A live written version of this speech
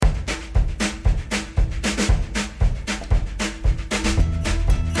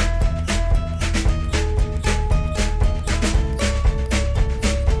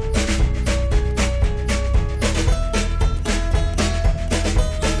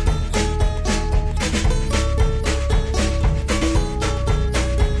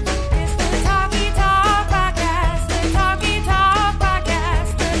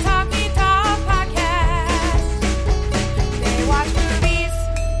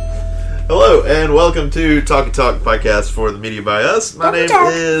Hello, and welcome to Talkie Talk podcast for the media by us. My name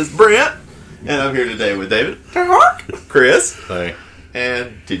is Brent, and I'm here today with David, Chris, Hey.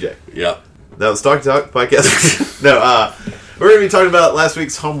 and TJ. Yep. That was Talkie Talk podcast. We're going to be talking about last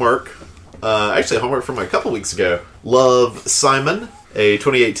week's homework. Actually, homework from a couple weeks ago. Love, Simon, a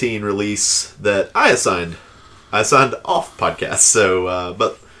 2018 release that I signed off podcast. So,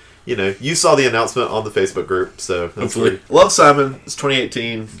 but you know, you saw the announcement on the Facebook group. So, hopefully, Love, Simon is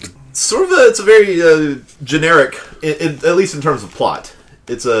 2018. It's a very generic, at least in terms of plot.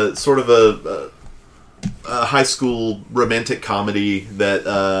 It's a sort of a high school romantic comedy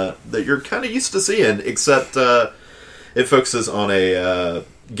that you're kind of used to seeing, except it focuses on a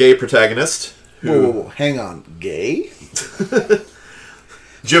gay protagonist. Whoa, hang on, gay? Do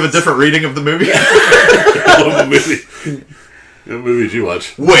you have a different reading of the movie? What movie did you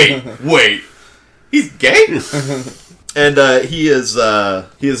watch? Wait, he's gay? And he has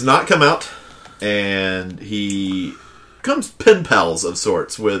not come out, and he becomes pen pals of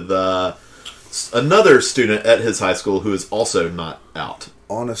sorts with another student at his high school who is also not out.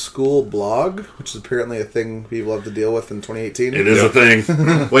 On a school blog, which is apparently a thing people have to deal with in 2018. It is a thing.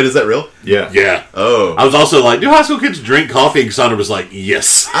 Wait, is that real? Yeah. Yeah. Oh. I was also like, do high school kids drink coffee? And Cassandra was like,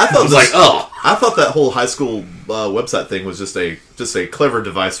 yes. I thought that whole high school website thing was just a clever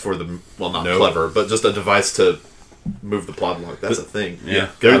device for them. Well, not clever, but just a device to move the plot along. That's a thing.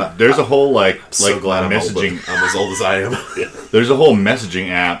 Yeah. There's a whole So glad messaging. I'm as old as I am. There's a whole messaging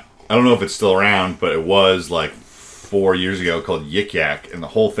app. I don't know if it's still around, but it was like 4 years ago called Yik Yak, and the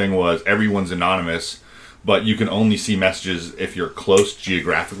whole thing was everyone's anonymous, but you can only see messages if you're close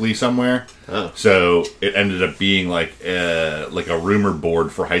geographically somewhere. Oh. So it ended up being like a rumor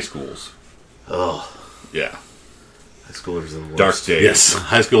board for high schools. Oh, Yeah. high schoolers are the worst. Dark days. Yes.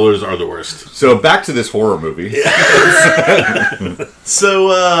 High schoolers are the worst. So back to this horror movie.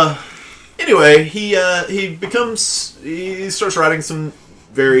 So anyway, he starts writing some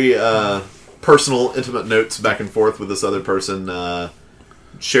very personal, intimate notes back and forth with this other person,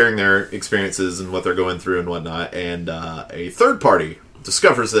 sharing their experiences and what they're going through and whatnot. And a third party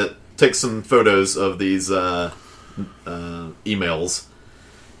discovers it, takes some photos of these emails,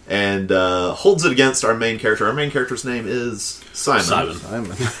 and holds it against our main character. Our main character's name is Simon. Took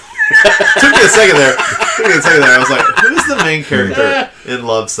me a second there. I was like, who's the main character in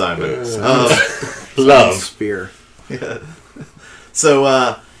Love, Simon? Love. Spear. Yeah.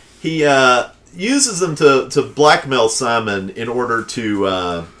 So he uses them to blackmail Simon in order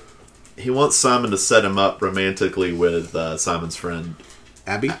to... he wants Simon to set him up romantically with Simon's friend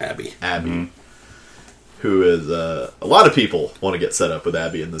Abby? Abby. Who is... a lot of people want to get set up with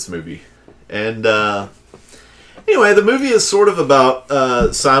Abby in this movie. And anyway, the movie is sort of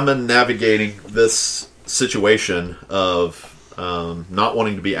about Simon navigating this situation of not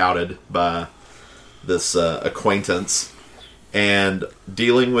wanting to be outed by this acquaintance, and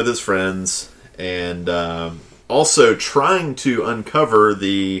dealing with his friends, and also trying to uncover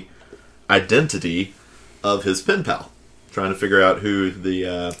the identity of his pen pal. Trying to figure out who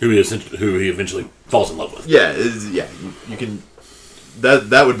Who he eventually falls in love with. You can...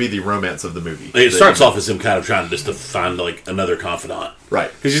 That would be the romance of the movie. It starts off as him kind of trying just to find like another confidant. Right.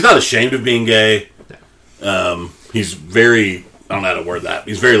 Because he's not ashamed of being gay. He's very... I don't know how to word that.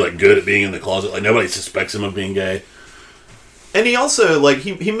 He's very like good at being in the closet. Like nobody suspects him of being gay. And he also, like,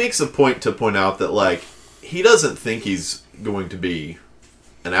 he makes a point to point out that, like, he doesn't think he's going to be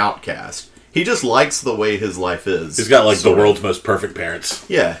an outcast. He just likes the way his life is. He's got, like, the world's most perfect parents.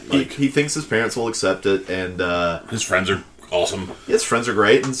 Yeah. Like, he thinks his parents will accept it, and his friends are awesome. His friends are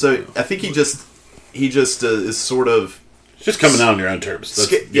great, and so I think he just is sort of... It's just coming out on your own terms.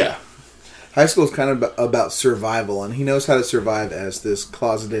 Yeah. High school is kind of about survival, and he knows how to survive as this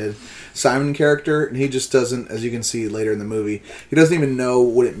closeted Simon character, and he just doesn't, as you can see later in the movie, he doesn't even know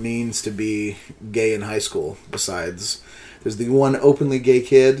what it means to be gay in high school, besides there's the one openly gay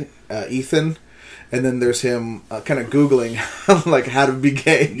kid, Ethan, and then there's him kind of Googling like how to be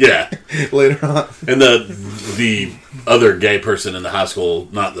gay. Yeah. Later on. And the other gay person in the high school,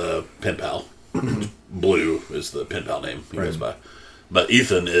 not the pen pal, Blue is the pen pal name he goes by. But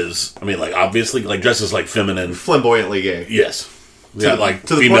Ethan is, I mean, like, obviously, like, dresses like feminine. Flamboyantly gay. Yes. Yeah, like,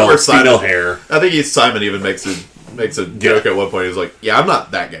 to the female, point where female hair. I think Simon even makes a joke at one point. He's like, yeah, I'm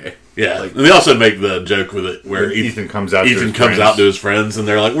not that gay. Yeah. Like, and they also make the joke with it where Ethan comes out to his friends, and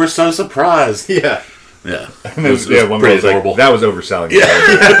they're like, we're so surprised. Yeah. Yeah. And it was pretty adorable. That was overselling it.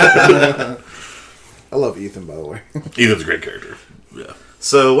 Yeah. I love Ethan, by the way. Ethan's a great character. Yeah.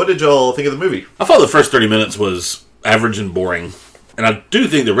 So, what did y'all think of the movie? I thought the first 30 minutes was average and boring. And I do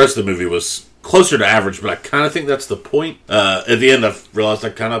think the rest of the movie was closer to average, but I kind of think that's the point. At the end, I realized I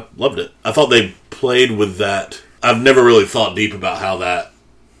kind of loved it. I thought they played with that. I've never really thought deep about how that,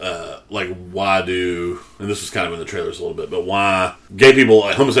 why do, and this was kind of in the trailers a little bit, but why gay people,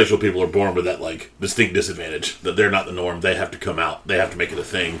 homosexual people are born with that, distinct disadvantage, that they're not the norm, they have to come out, they have to make it a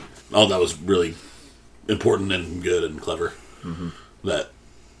thing. All that was really important and good and clever. Mm-hmm. That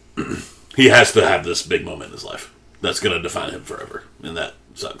he has to have this big moment in his life that's going to define him forever, and that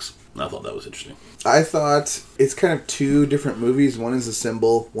sucks. I thought that was interesting. I thought it's kind of two different movies. One is a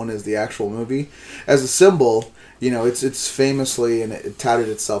symbol, one is the actual movie. As a symbol, it's famously, and it touted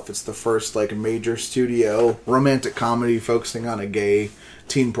itself, it's the first major studio romantic comedy focusing on a gay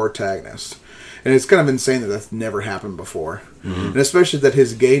teen protagonist. And it's kind of insane that that's never happened before. Mm-hmm. And especially that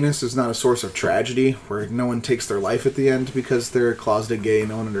his gayness is not a source of tragedy, where no one takes their life at the end because they're closeted gay and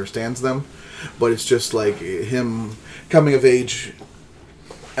no one understands them. But it's just him coming of age,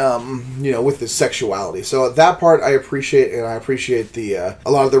 with his sexuality. So that part I appreciate, and I appreciate a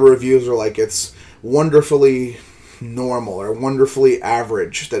lot of the reviews are it's wonderfully normal or wonderfully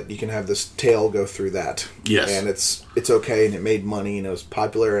average that you can have this tale go through that. Yes. And it's okay, and it made money, and it was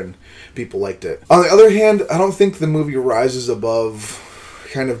popular, and people liked it. On the other hand, I don't think the movie rises above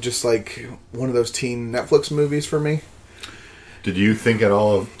kind of just one of those teen Netflix movies for me. Did you think at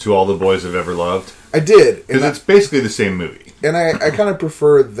all of To All the Boys I've Ever Loved? I did. Because it's basically the same movie. And I kind of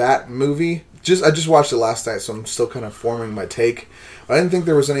prefer that movie. I just watched it last night, so I'm still kind of forming my take. I didn't think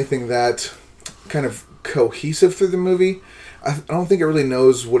there was anything that kind of cohesive through the movie. I don't think it really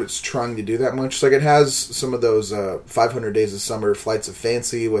knows what it's trying to do that much. It has some of those 500 Days of Summer flights of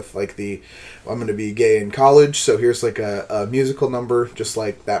fancy with I'm going to be gay in college, so here's a musical number just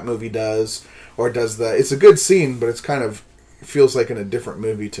like that movie does. Or does it's a good scene, but it's kind of feels like in a different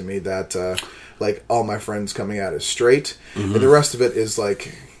movie to me that all my friends coming out as straight. Mm-hmm. And the rest of it is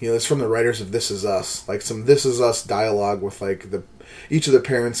it's from the writers of This Is Us. Some This Is Us dialogue with each of the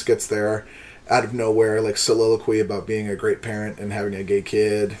parents gets there out of nowhere, soliloquy about being a great parent and having a gay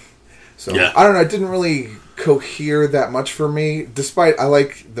kid. So, yeah. I don't know, it didn't really cohere that much for me, despite I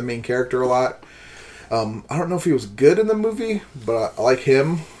like the main character a lot. I don't know if he was good in the movie, but I like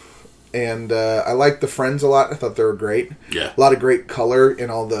him. And I like the friends a lot. I thought they were great. Yeah. A lot of great color in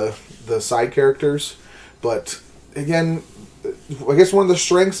all the side characters. But, again, I guess one of the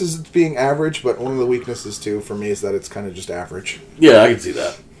strengths is it's being average, but one of the weaknesses, too, for me is that it's kind of just average. Yeah, I can see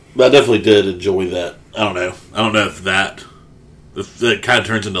that. But I definitely did enjoy that. I don't know if that kind of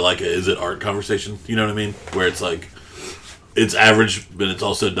turns into a is it art conversation, you know what I mean? Where it's it's average, but it's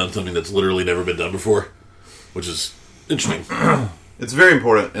also done something that's literally never been done before, which is interesting. It's very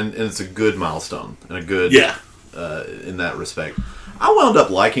important, and it's a good milestone, and a good, in that respect. I wound up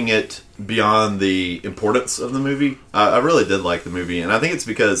liking it beyond the importance of the movie. I really did like the movie, and I think it's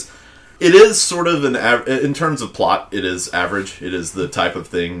because it is sort of in terms of plot, it is average. It is the type of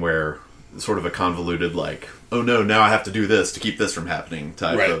thing where sort of a convoluted, oh no, now I have to do this to keep this from happening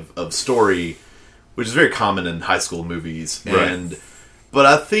type of story, which is very common in high school movies. Right. But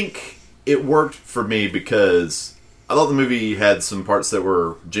I think it worked for me because I thought the movie had some parts that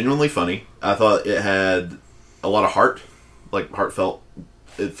were genuinely funny. I thought it had a lot of heart, heartfelt.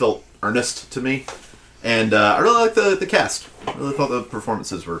 It felt earnest to me. And I really liked the cast. I really thought the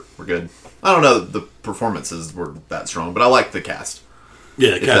performances were good. I don't know that the performances were that strong, but I liked the cast.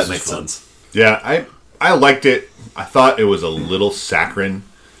 Yeah, the if cast that makes fun. sense. Yeah, I liked it. I thought it was a little saccharine,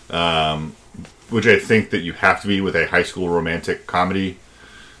 which I think that you have to be with a high school romantic comedy.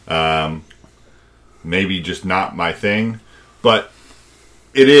 Maybe just not my thing. But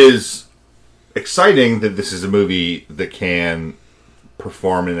it is exciting that this is a movie that can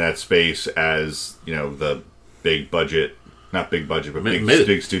perform in that space as, the big budget, not big budget, but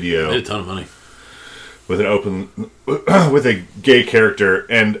big studio. Made a ton of money. With with a gay character.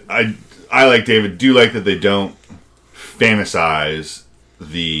 And I like David, do like that they don't fantasize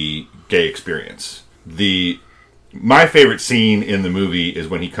the gay experience. My favorite scene in the movie is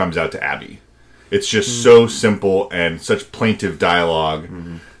when he comes out to Abby. It's just so simple and such plaintive dialogue.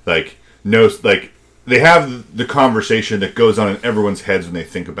 Mm-hmm. They have the conversation that goes on in everyone's heads when they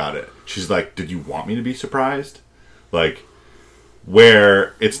think about it. She's like, did you want me to be surprised?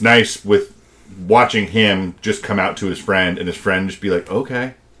 Where it's nice with watching him just come out to his friend and his friend just be like,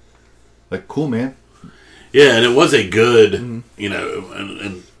 okay. Cool, man. Yeah, and it was a good, and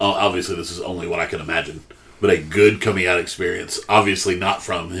obviously this is only what I can imagine, but a good coming out experience. Obviously not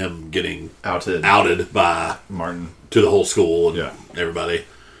from him getting outed by Martin to the whole school and everybody.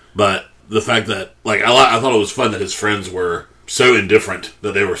 But the fact that, I thought it was fun that his friends were so indifferent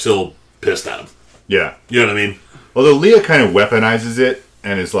that they were still pissed at him. Yeah. You know what I mean? Although Leah kind of weaponizes it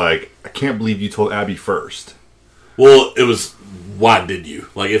and is like, I can't believe you told Abby first. Well, it was, why did you?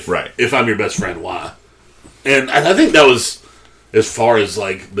 Like, Right. if I'm your best friend, why? And I think that was, as far as,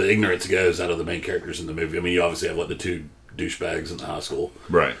 like, the ignorance goes out of the main characters in the movie. I mean, you obviously have, like, the two douchebags in the high school.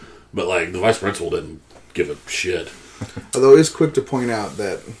 Right. But, like, the vice principal didn't give a shit. Although he's quick to point out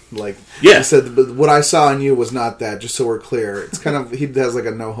that, like, Yeah. he said, "But what I saw in you was not that." Just so we're clear, it's kind of he has like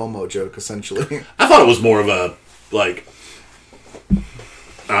a no homo joke essentially. I thought it was more of a, like,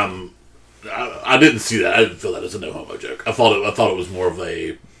 I didn't see that. I didn't feel that as a no homo joke. I thought it was more of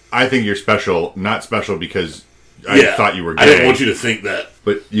a. I think you're special, not special because I thought you were gay. I didn't want you to think that.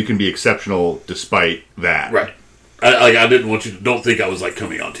 But you can be exceptional despite that. Right. I didn't want you to. Don't think I was, like,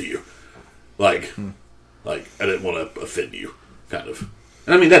 coming on to you. Like, I didn't want to offend you, kind of.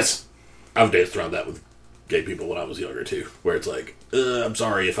 And I mean, I've danced around that with gay people when I was younger, too. Where it's like, I'm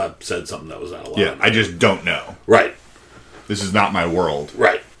sorry if I said something that was out of line. Yeah, I just don't know. Right. This is not my world.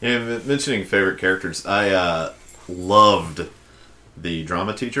 Right. And mentioning favorite characters, I loved the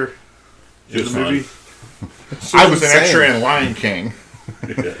drama teacher in She was the movie. I was an insane. extra in Lion King.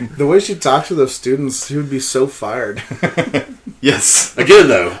 The way she talks to those students, she would be so fired. Yes, Again,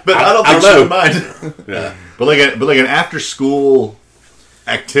 though. but I don't think she would mind. Yeah. But like an after school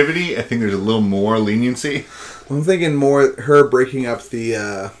activity, I think there's a little more leniency. I'm thinking more her breaking up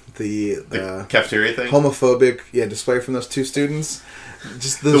the Cafeteria thing. homophobic display from those two students.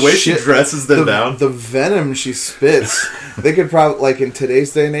 Just The way she dresses them down. the venom she spits. They could probably, like, in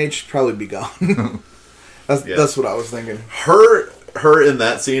today's day and age, probably be gone. That's what I was thinking. Her in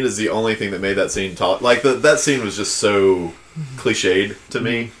that scene is the only thing that made that scene talk. Like, that scene was just so cliched to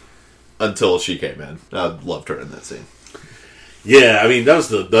me until she came in. I loved her in that scene. Yeah, I mean, that was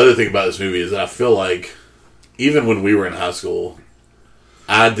the other thing about this movie is that I feel like even when we were in high school,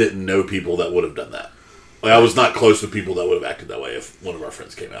 I didn't know people that would have done that. Like, I was not close to people that would have acted that way if one of our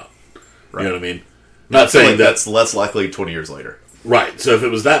friends came out. Right. You know what I mean? Not saying like that's less likely 20 years later. Right. So if it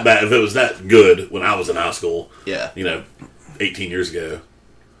was that bad, if it was that good when I was in high school, Yeah. 18 years ago,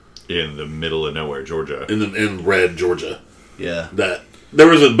 In the middle of nowhere, Georgia. in Red, Georgia, Yeah. that there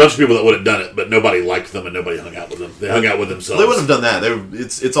was a bunch of people that would have done it, but nobody liked them and nobody hung out with them. They hung out with themselves. They wouldn't have done that.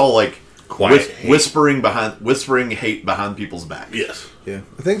 It's all like Quiet hate. whispering hate behind people's back. Yes. Yeah,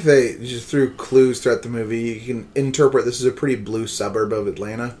 I think they just threw clues throughout the movie. You can interpret this is a pretty blue suburb of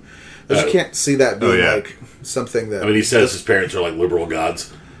Atlanta. But you can't see that being like something that. I mean, he says his parents are like liberal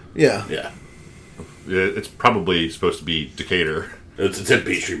gods. Yeah. Yeah. It's probably supposed to be Decatur. It's in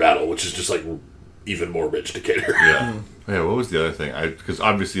Peachtree Battle, which is just like even more rich Decatur. Yeah. Yeah, what was the other thing? Because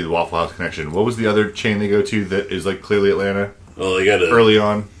obviously the Waffle House connection. What was the other chain they go to that is like clearly Atlanta? Well, they go to Early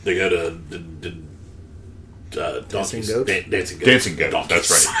on? They go to Dancing donkeys. goats? Dancing goats. Dancing Goat. Donkeys.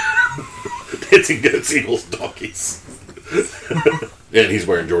 That's right. Dancing goats equals donkeys. And he's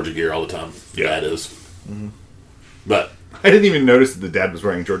wearing Georgia gear all the time. Yeah. Dad is. But I didn't even notice that the dad was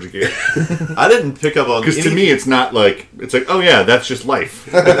wearing Georgia gear. I didn't pick up on Because to any- me, it's not like, it's like, oh yeah, that's just life.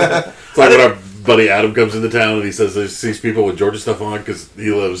 it's like when our buddy Adam comes into town and he says he sees people with Georgia stuff on because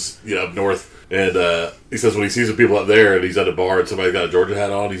he lives up north. And he says when he sees the people up there and he's at a bar and somebody's got a Georgia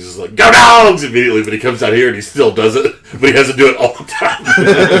hat on, he's just like, go dogs! Immediately. But he comes out here and he still does it. But he has to do it all the time.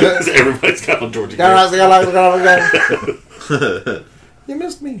 Because everybody's got on Georgia gear. You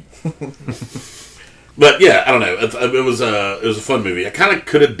missed me. But yeah, I don't know. It was a fun movie. I kind of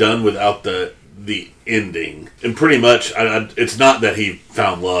could have done without the ending. And pretty much, it's not that he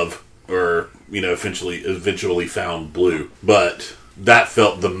found love or eventually found Blue, but that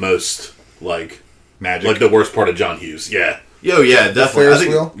felt the most like Magic. like the worst part of John Hughes. Yeah, Yo, yeah, definitely. Ferris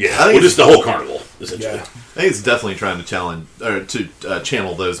wheel? yeah. I think Well, just the whole carnival essentially. Yeah. I think it's definitely trying to challenge or to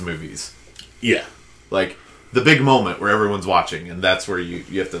channel those movies. Yeah. Like the big moment where everyone's watching, and that's where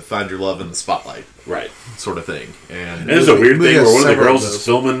you have to find your love in the spotlight, Right. sort of thing. And And there's a weird movie thing has where one of the several girls of is those.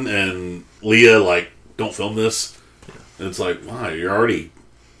 filming and Leah like, don't film this. And it's like, wow,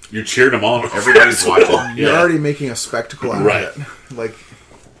 you're cheering them on. Everybody's watching. You're Yeah. already making a spectacle out Right. of it. Like,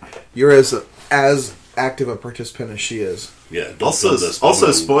 you're as active a participant as she is. Yeah. Don't Also, film this.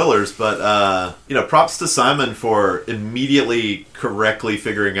 also spoilers, but props to Simon for immediately correctly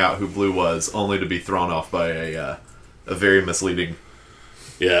figuring out who Blue was, only to be thrown off by a very misleading.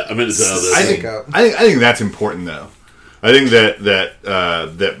 Yeah, I meant to say I this. think- I think that's important though. I think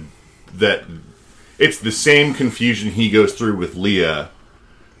that it's the same confusion he goes through with Leah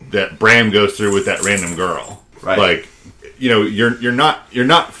that Bram goes through with that random girl. Right. Like, you're not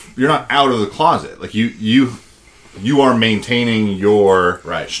out of the closet. Like you are maintaining your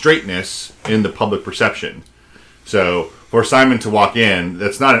Right. straightness in the public perception. So for Simon to walk in,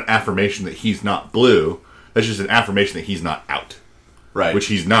 that's not an affirmation that he's not Blue. That's just an affirmation that he's not out. Right. Which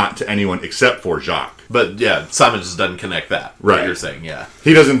he's not to anyone except for Jacques. But yeah, Simon just doesn't connect that. Right. What you're saying, yeah.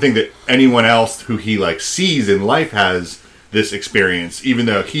 He doesn't think that anyone else who he like sees in life has this experience, even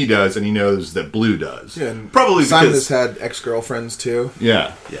though he does, and he knows that Blue does. Yeah, and Probably Simon because... has had ex-girlfriends too.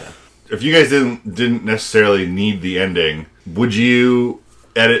 Yeah. Yeah. If you guys didn't necessarily need the ending, would you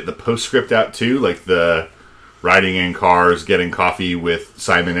edit the postscript out too, like the riding in cars, getting coffee with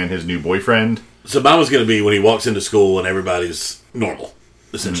Simon and his new boyfriend? So mine was going to be when he walks into school and everybody's normal,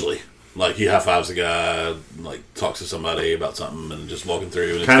 essentially. Like, he high-fives a guy, like, talks to somebody about something, and just walking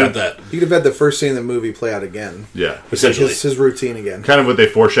through, and it's got that... You could have had the first scene of the movie play out again. Yeah. Essentially. His routine again. Kind of what they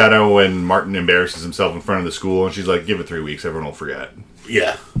foreshadow when Martin embarrasses himself in front of the school, and she's like, give it 3 weeks, everyone will forget.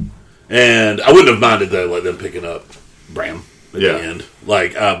 Yeah. And I wouldn't have minded, though, like, them picking up Bram at the end.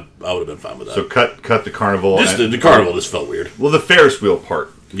 Like, I would have been fine with that. So cut the carnival. Just the carnival just felt weird. Well, the Ferris wheel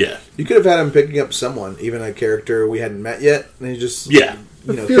part. Yeah. You could have had him picking up someone, even a character we hadn't met yet, and he just... Yeah.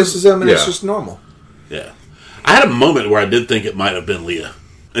 Kisses him, and it's just normal. Yeah. I had a moment where I did think it might have been Leah.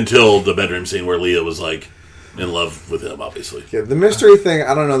 Until the bedroom scene where Leah was, like, in love with him, obviously. Yeah, the mystery thing,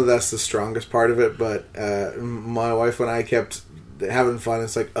 I don't know that that's the strongest part of it, but my wife and I kept having fun.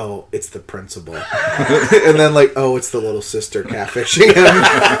 It's like, oh, it's the principal. And then, like, oh, it's the little sister catfishing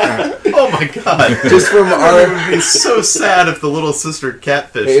him. Oh, my God. Just from It would be so sad if the little sister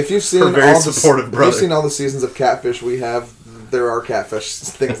catfish Hey, if you've seen her very all supportive brother. If you've seen all the seasons of Catfish we have, there are catfish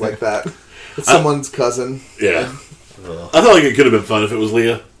things like that. It's someone's cousin. Yeah. I felt like it could have been fun if it was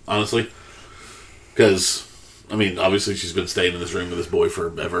Leah, honestly. Because, I mean, obviously she's been staying in this room with this boy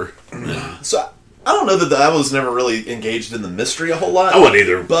forever. So, I don't know that I was never really engaged in the mystery a whole lot. I wasn't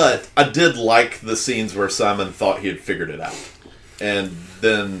either. But I did like the scenes where Simon thought he had figured it out. And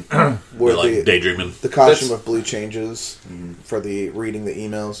then... Where like daydreaming. The costume of Blue changes for the reading the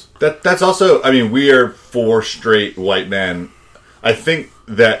emails. That's also, I mean, we are 4 straight white men. I think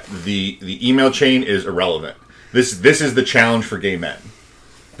that the email chain is irrelevant. This is the challenge for gay men.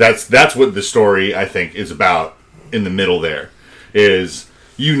 That's what the story, I think, is about in the middle there. Is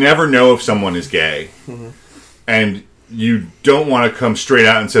you never know if someone is gay. Mm-hmm. And you don't want to come straight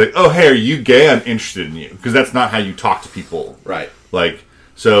out and say, oh, hey, are you gay? I'm interested in you. Because that's not how you talk to people. Right. Like,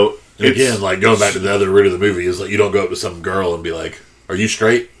 so... Again, like, going back to the other root of the movie is, like, you don't go up to some girl and be like, are you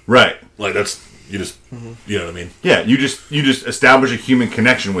straight? Right. Like, that's... You just... You know what I mean? Yeah, you just establish a human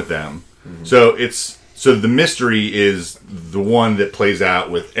connection with them. Mm-hmm. So the mystery is the one that plays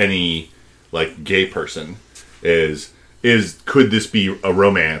out with any, like, gay person is could this be a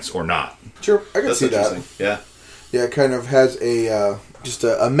romance or not? Sure, I can see that. Yeah. Yeah, it kind of has a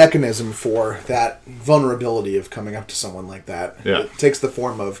mechanism for that vulnerability of coming up to someone like that. Yeah. It takes the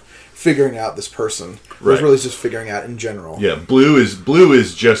form of figuring out this person. Right. It's really just figuring out in general. Yeah, blue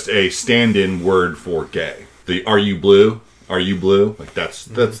is just a stand-in word for gay. The are you blue? Are you blue? Like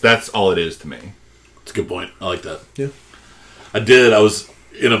that's all it is to me. It's a good point. I like that. Yeah. I was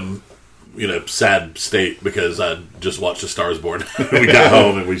in a sad state because I just watched A Star Is Born. We got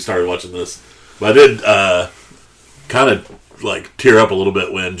home and we started watching this. But I did kind of like tear up a little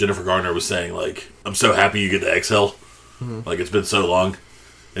bit when Jennifer Garner was saying, like, I'm so happy you get to exhale. Mm-hmm. Like, it's been so long.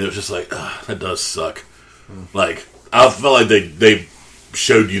 And it was just like, that does suck. Mm. Like, I felt like they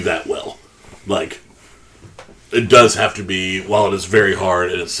showed you that well. Like, it does have to be, while it is very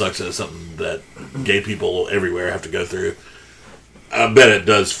hard and it sucks and it's something that gay people everywhere have to go through, I bet it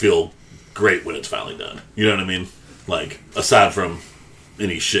does feel great when it's finally done. You know what I mean? Like, aside from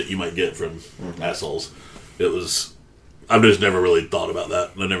any shit you might get from assholes, it was... I've just never really thought about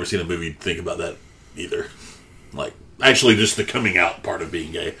that. I've never seen a movie think about that either. Like, actually just the coming out part of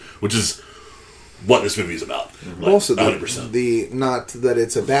being gay, which is what this movie is about. Like, also, 100%. the not that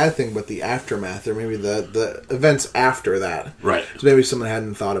it's a bad thing, but the aftermath, or maybe the events after that. Right. So maybe someone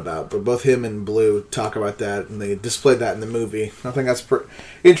hadn't thought about. But both him and Blue talk about that, and they displayed that in the movie. I think that's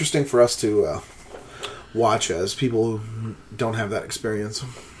interesting for us to watch as people who don't have that experience.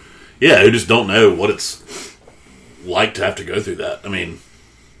 Yeah, who just don't know what it's like to have to go through that. I mean,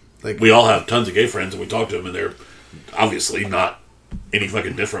 Like, we all have tons of gay friends, and we talk to them, and they're obviously not any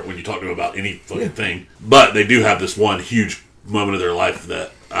fucking different when you talk to them about any fucking thing. But they do have this one huge moment of their life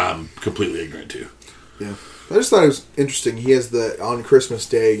that I'm completely ignorant to. Yeah. I just thought it was interesting. He has on Christmas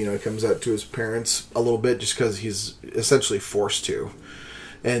Day, he comes out to his parents a little bit just because he's essentially forced to.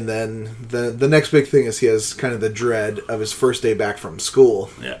 And then the next big thing is he has kind of the dread of his first day back from school.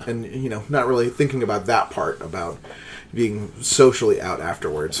 Yeah. And, not really thinking about that part, about being socially out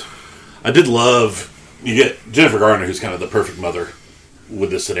afterwards. I did love... You get Jennifer Garner, who's kind of the perfect mother with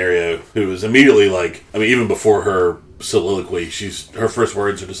this scenario, who was immediately like... I mean, even before her soliloquy, her first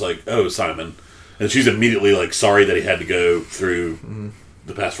words are just like, oh, Simon. And she's immediately like sorry that he had to go through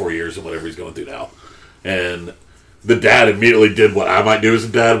the past 4 years and whatever he's going through now. And the dad immediately did what I might do as a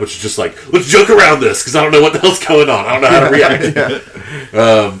dad, which is just like, let's joke around this because I don't know what the hell's going on. I don't know how to react.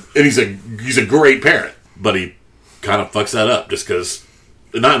 And he's a great parent, but he kind of fucks that up just because,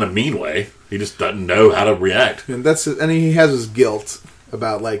 not in a mean way. He just doesn't know how to react. And he has his guilt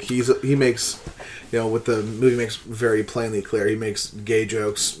about like he makes, what the movie makes very plainly clear, he makes gay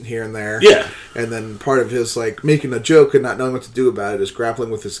jokes here and there. Yeah. And then part of his like making a joke and not knowing what to do about it is grappling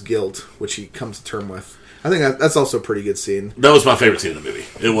with his guilt, which he comes to term with. I think that's also a pretty good scene. That was my favorite scene in the movie.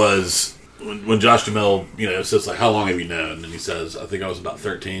 It was when Josh Duhamel, says like, how long have you known? And he says, I think I was about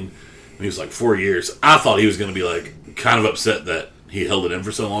 13. And he was like, 4 years. I thought he was going to be like kind of upset that he held it in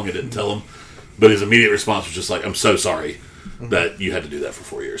for so long and didn't tell him. But his immediate response was just like, I'm so sorry that you had to do that for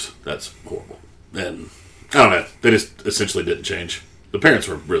 4 years. That's horrible. And I don't know. They just essentially didn't change. The parents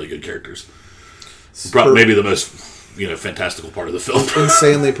were really good characters. Maybe the most, fantastical part of the film.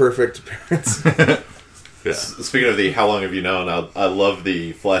 Insanely perfect parents. Yeah. Speaking of the how long have you known, I love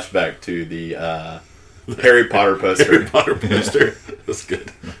the flashback to the Harry Potter poster. Harry Potter poster. That's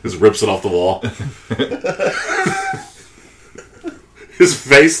good. Just rips it off the wall. His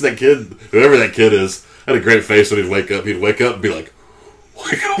face, that kid, whoever that kid is, had a great face when he'd wake up. He'd wake up and be like,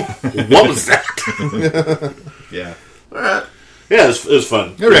 what was that? Yeah. All right. Yeah, it was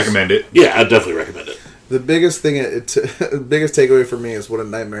fun. I recommend it. Yeah, I definitely recommend it. The biggest thing, the biggest takeaway for me is what a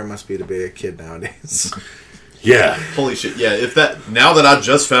nightmare must be to be a kid nowadays. Yeah. Holy shit. Yeah, now that I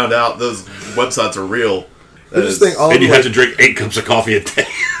just found out those websites are real. And you have to drink 8 cups of coffee a day.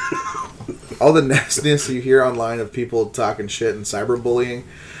 All the nastiness you hear online of people talking shit and cyberbullying.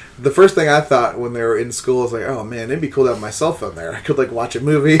 The first thing I thought when they were in school was like, oh man, it'd be cool to have my cell phone there. I could like watch a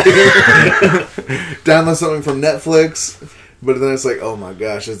movie, download something from Netflix. But then it's like, oh my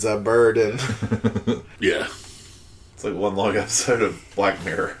gosh, it's a bird. And yeah. It's like one long episode of Black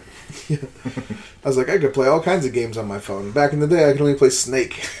Mirror. Yeah. I was like, I could play all kinds of games on my phone. Back in the day, I could only play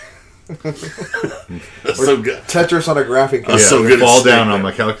Snake. That's so good. Tetris on a graphic card. So good. Fall down on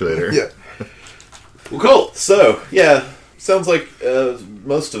my calculator. Yeah. Well, cool. So, yeah, sounds like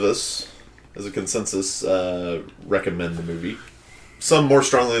most of us, as a consensus, recommend the movie. Some more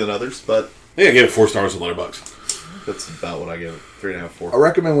strongly than others, but Yeah, I gave it 4 stars on Letterboxd. that's about what I give it. 3.5, 4. I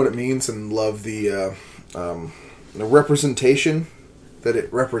recommend what it means and love the representation that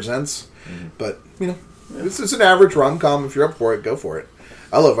it represents. Mm-hmm. But, this is an average rom-com. If you're up for it, go for it.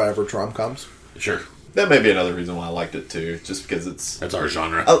 I love average rom-coms. Sure. That may be another reason why I liked it, too. Just because That's our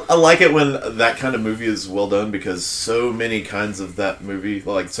genre. I like it when that kind of movie is well done, because so many kinds of that movie,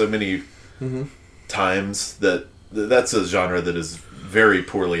 like so many times, that's a genre that is very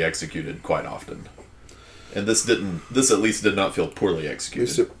poorly executed quite often. And this at least did not feel poorly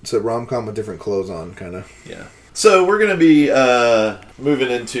executed. It's a rom-com with different clothes on, kind of. Yeah. So we're going to be moving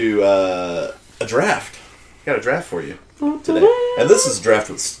into a draft. Got a draft for you today. And this is a draft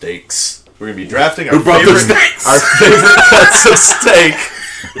with stakes. We're going to be drafting our favorite cuts of steak.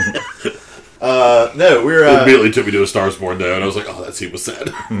 No, we're... It immediately took me to A Star is Born, though, and I was like, oh, that scene was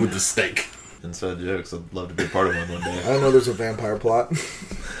sad with the steak. Inside jokes. I'd love to be a part of one day. I don't know there's a vampire plot.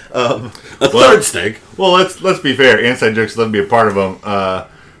 Third steak. Well, let's be fair. Inside jokes, let me be a part of them.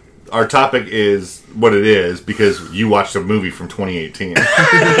 Our topic is what it is because you watched a movie from 2018.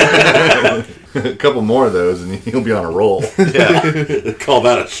 A couple more of those, and you'll be on a roll. Yeah, call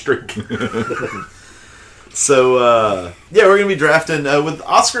that a streak. So, we're going to be drafting with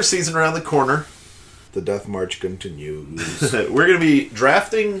Oscar season around the corner. The death march continues. We're going to be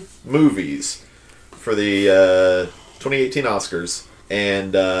drafting movies for the 2018 Oscars.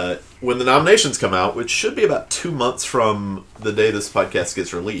 And when the nominations come out, which should be about 2 months from the day this podcast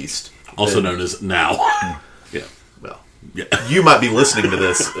gets released. Also known as now. Yeah. Well, Yeah. you might be listening to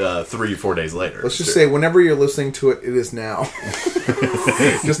this 3 or 4 days later. Let's just say whenever you're listening to it, it is now.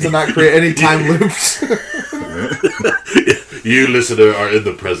 Just to not create any time loops. You, listener, are in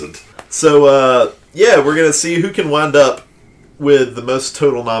the present. So, we're going to see who can wind up with the most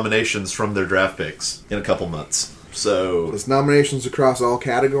total nominations from their draft picks in a couple months. So, There's nominations across all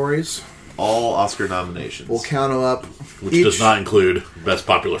categories. all Oscar nominations. We'll count them up. Which does not include Best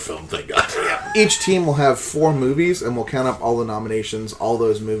Popular Film, thank God. Each team will have 4 movies, and we'll count up all the nominations, all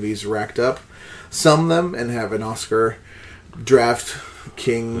those movies racked up, sum them, and have an Oscar draft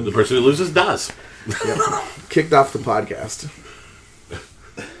king. The person who loses dies. Yep. Kicked off the podcast.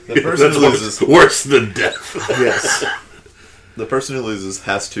 The person who loses, worse than death. Yes. the person who loses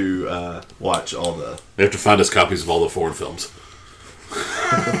has to watch all the. They have to find us copies of all the foreign films. Yeah,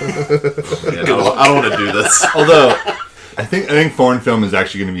 I don't want to do this. Although, I think foreign film is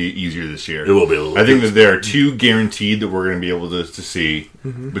actually going to be easier this year. It will be a little. I think that there are 2 guaranteed that we're going to be able to see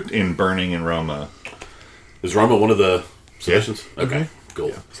in Burning and Roma. Is Roma one of the submissions? Yeah. Okay, cool.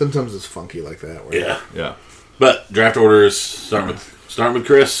 Yeah. Sometimes it's funky like that. Where Yeah. But draft orders starting with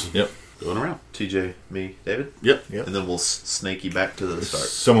Chris. Yep. Going around. TJ, me, David. Yep. And then we'll snake you back to the start.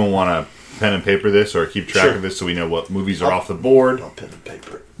 Someone want to pen and paper this or keep track of this so we know what movies are off the board? I'll pen and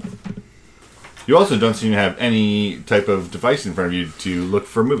paper it. You also don't seem to have any type of device in front of you to look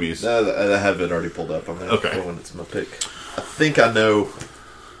for movies. No, I have it already pulled up on there. Okay. When it's my pick. I think I know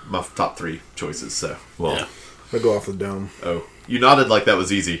my top 3 choices, so. Well, Yeah. I go off the dome. Oh. You nodded like that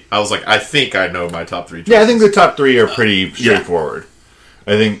was easy. I was like, I think I know my top 3 choices. yeah, I think the top 3 are pretty straightforward.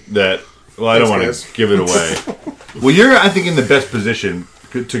 I think that... Well, I don't want to give it away. Well, you're, I think, in the best position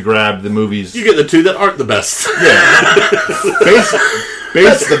to grab the movies. You get the 2 that aren't the best. Yeah.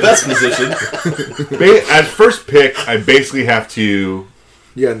 That's the best position. As first pick, I basically have to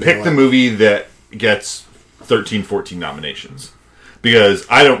pick the movie that gets 13, 14 nominations. Because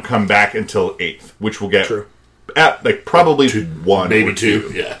I don't come back until 8th, which will get probably 1 maybe or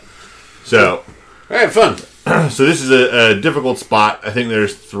 2. Yeah. So, all right, fun. So this is a difficult spot. I think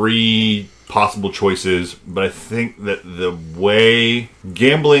there's 3 possible choices, but I think that the way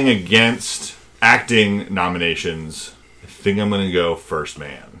gambling against acting nominations, I think I'm going to go First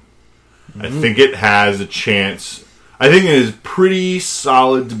Man. I think it has a chance. I think it is pretty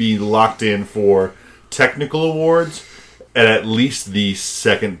solid to be locked in for technical awards at least the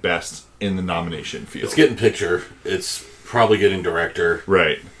second best in the nomination field. It's getting picture. It's probably getting director.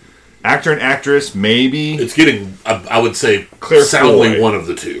 Right. Actor and actress, maybe. It's getting, I would say, Claire soundly Foy. one of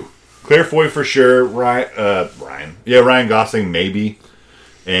the 2. Claire Foy for sure. Ryan. Yeah, Ryan Gosling, maybe.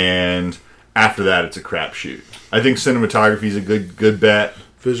 And after that, it's a crapshoot. I think cinematography is a good bet.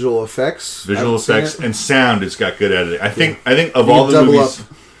 Visual effects. And sound, it's got good editing. I think of all the movies,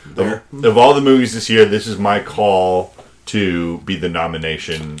 of all the movies this year, this is my call to be the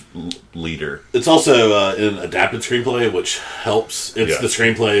nomination leader. It's also an adapted screenplay, which helps. It's the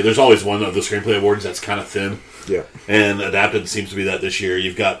screenplay. There's always one of the screenplay awards that's kind of thin. Yeah. And adapted seems to be that this year.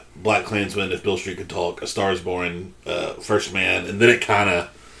 You've got Black Klansman, If Beale Street Could Talk, A Star Is Born, First Man, and then it kind of...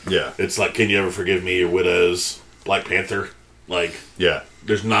 Yeah. It's like Can You Ever Forgive Me, Your Widows, Black Panther. Like... Yeah.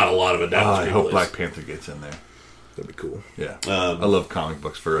 There's not a lot of adapted screenplays. I hope Black Panther gets in there. That'd be cool. Yeah. I love comic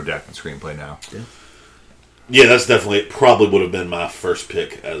books for adapted screenplay now. Yeah. Yeah, that's definitely... It probably would have been my first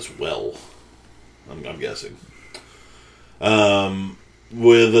pick as well. I'm guessing.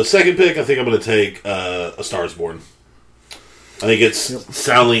 With the second pick, I think I'm going to take A Star Is Born. I think it's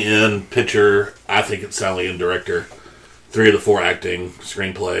soundly in picture. I think it's soundly in director. 3 of the 4 acting,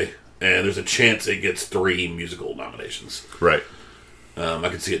 screenplay. And there's a chance it gets 3 musical nominations. Right. I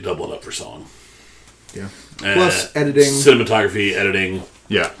could see it doubling up for song. Yeah. Plus editing. Cinematography, editing.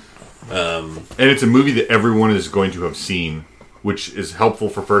 Yeah. And it's a movie that everyone is going to have seen, which is helpful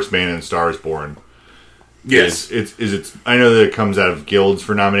for First Man and Star Is Born. Yes. It's I know that it comes out of guilds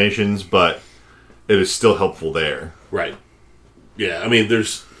for nominations, but it is still helpful there. Right. Yeah, I mean,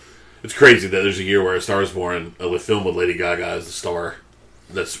 it's crazy that there's a year where A Star Is Born, a film with Lady Gaga as the star,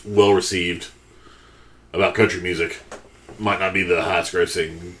 that's well received about country music, might not be the highest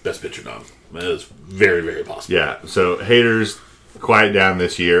grossing Best Picture nom. I mean, it's very, very possible. Yeah, so haters, quiet down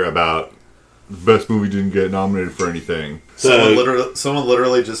this year about the best movie didn't get nominated for anything. Someone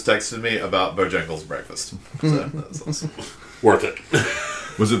literally just texted me about Bojangles Breakfast. So that's awesome. Worth it.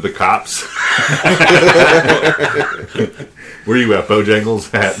 Was it the cops? Were you at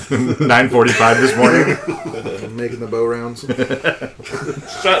Bojangles at 9:45 this morning? Making the bow rounds.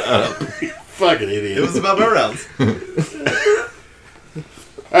 Shut up. Fucking idiot. It was about bow rounds.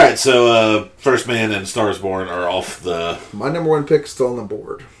 Alright, so First Man and Star Is Born are off the... My number 1 pick still on the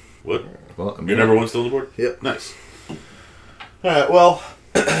board. What? Well, Your number 1 still on the board? Yep. Nice. Alright, well,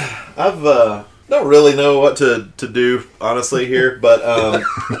 I've don't really know what to do, honestly, here, but I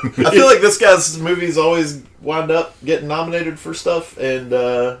feel like this guy's movies always wind up getting nominated for stuff, and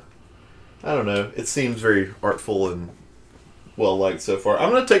I don't know, it seems very artful and well-liked so far.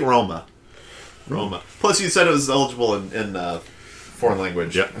 I'm going to take Roma. Plus, you said it was eligible in foreign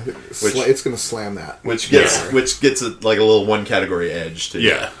language. Yeah. It's going to slam that. Which gets it like a little one category edge too.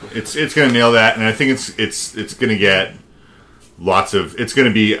 Yeah, it's going to nail that, and I think it's going to get lots of. It's going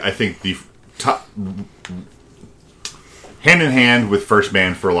to be, I think, the top hand in hand with First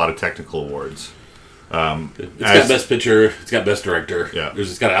Man for a lot of technical awards. It's got Best Picture. It's got Best Director. Yeah,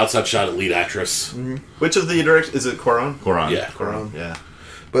 it's got an outside shot at lead actress. Mm-hmm. Which of the directors is it? Cuarón. Yeah, Cuarón. Yeah.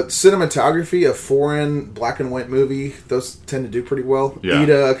 But cinematography, a foreign black and white movie, those tend to do pretty well. Yeah.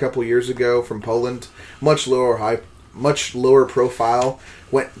 Ida, a couple years ago from Poland, much lower much lower profile,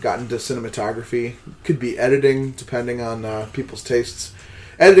 got into cinematography. Could be editing, depending on people's tastes.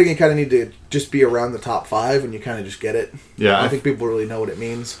 Editing, you kind of need to just be around the top 5, and you kind of just get it. Yeah, I don't think people really know what it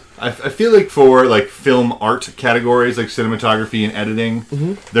means. I feel like for like film art categories like cinematography and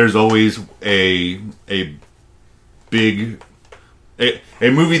editing, there's always a big a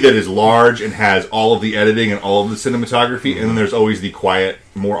movie that is large and has all of the editing and all of the cinematography, and then there's always the quiet,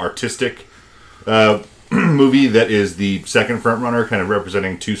 more artistic movie that is the second front runner, kind of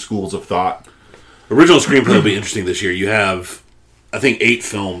representing two schools of thought. Original screenplay will be interesting this year. You have, I think, 8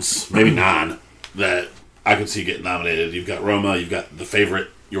 films, maybe 9, that I could see getting nominated. You've got Roma, you've got The Favorite,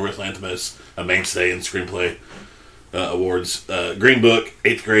 Yorgos Lanthimos, a mainstay in screenplay awards. Green Book,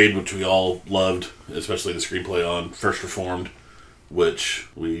 8th Grade, which we all loved, especially the screenplay on First Reformed, which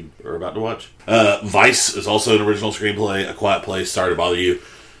we are about to watch. Vice is also an original screenplay. A Quiet Place, Sorry to Bother You.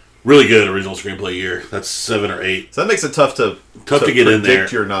 Really good original screenplay year. That's 7 or 8. So that makes it tough to get in there.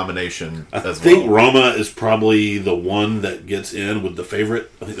 Your nomination. I think Roma is probably the one that gets in with The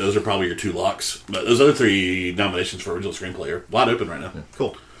Favorite. I think those are probably your 2 locks. But those other 3 nominations for original screenplay are wide open right now. Yeah,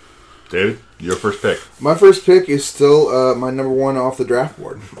 cool. David, your first pick. My first pick is still my number 1 off the draft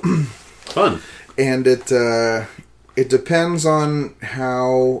board. Fun. And it depends on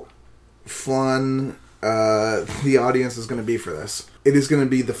how fun the audience is going to be for this. It is going to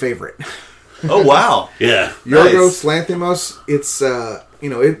be The Favorite. Oh, wow. Yeah. Yorgos Lanthimos. It's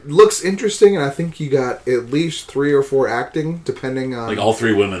it looks interesting, and I think you got at least 3 or 4 acting, depending on Like all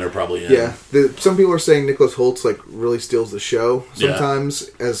 3 women are probably in. Yeah. Some people are saying Nicholas Holtz really steals the show sometimes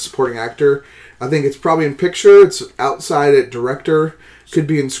as supporting actor. I think it's probably in picture. It's outside at director. Could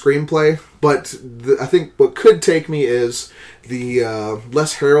be in screenplay. But I think what could take me is the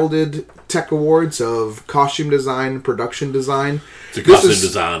less heralded tech awards of costume design, production design. It's a costume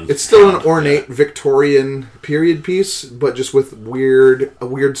design. It's still an ornate Victorian period piece, but just with a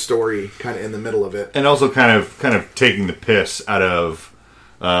weird story kind of in the middle of it. And also kind of taking the piss out of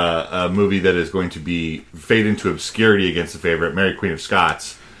a movie that is going to fade into obscurity against The Favorite, Mary Queen of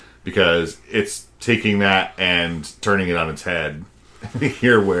Scots, because it's taking that and turning it on its head.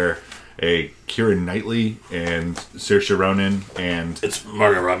 Here where a Keira Knightley and Saoirse Ronan and It's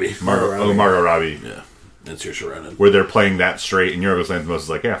Margot Robbie. Margot Robbie. Yeah. And Saoirse Ronan. Where they're playing that straight, and Yorgos Lanthimos is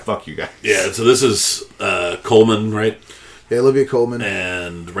like, yeah, fuck you guys. Yeah, so this is Coleman, right? Yeah, Olivia Colman.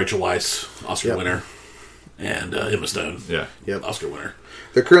 And Rachel Weisz, Oscar winner. And Emma Stone. Yeah. Yep. Oscar winner.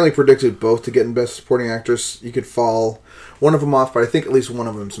 They're currently predicted both to get in Best Supporting Actress. You could fall one of them off, but I think at least one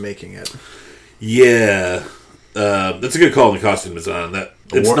of them's making it. Yeah. That's a good call in the costume design.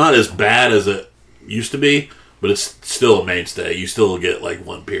 It's not as bad as it used to be, but it's still a mainstay. You still get like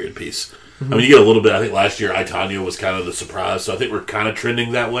one period piece. Mm-hmm. I mean, you get a little bit. I think last year I, Tonya was kind of the surprise, so I think we're kind of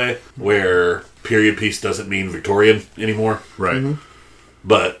trending that way, where period piece doesn't mean Victorian anymore. Right. Mm-hmm.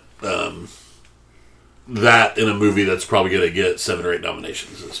 But that in a movie that's probably going to get 7 or 8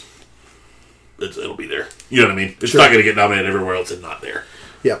 nominations it'll be there. You know what I mean? It's not going to get nominated everywhere else and not there.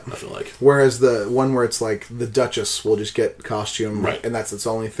 Yep. I feel like. Whereas the one where it's like the Duchess will just get costume, right, and that's its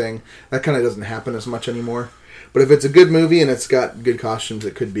only thing. That kind of doesn't happen as much anymore. But if it's a good movie and it's got good costumes,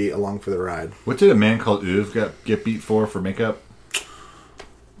 it could be along for the ride. What did A Man Called Ove get beat for makeup?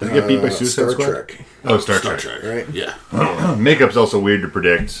 Did it get beat by Suicide Squad? Star Trek. Oh, Star Trek. Right? Yeah. Makeup's also weird to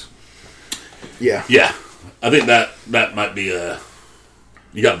predict. Yeah. Yeah. I think that might be a...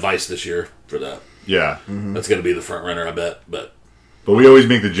 You got Vice this year for that. Yeah. Mm-hmm. That's going to be the front runner, I bet. But we always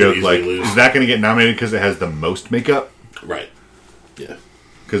make the joke, like, lose. Is that going to get nominated because it has the most makeup? Right. Yeah.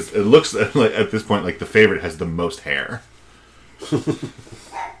 Because it looks like at this point like The Favorite has the most hair.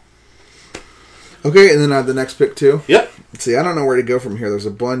 Okay, and then I have the next pick too. Yep. Let's see, I don't know where to go from here. There's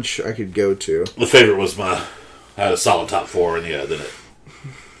a bunch I could go to. The Favorite was I had a solid top 4, and then it...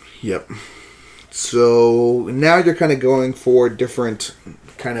 Yep. So now you're kind of going for different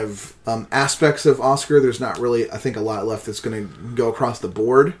kind of aspects of Oscar. There's not really, I think, a lot left that's going to go across the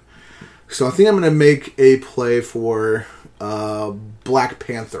board. So I think I'm going to make a play for Black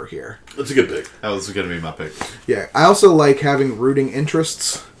Panther here. That's a good pick. That was going to be my pick. Yeah, I also like having rooting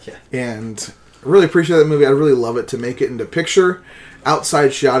interests. Yeah. And I really appreciate that movie. I really love it to make it into picture.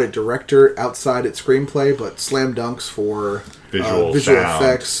 Outside shot at director, outside at screenplay, but slam dunks for visual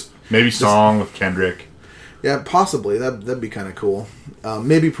effects. Maybe song with Kendrick. Yeah, possibly. That'd be kind of cool.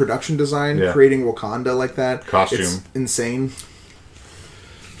 Maybe production design, creating Wakanda like that. Costume. It's insane.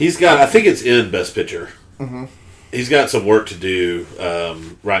 He's got, I think it's in Best Picture. Mm-hmm. He's got some work to do,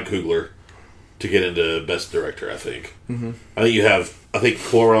 Ryan Coogler, to get into Best Director, I think. Mm-hmm. I think you have,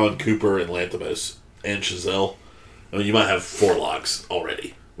 Cuarón, Cooper, and Lanthimos, and Chazelle. I mean, you might have 4 locks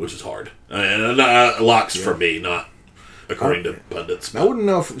already, which is hard. I mean, locks for me, not according to pundits. I wouldn't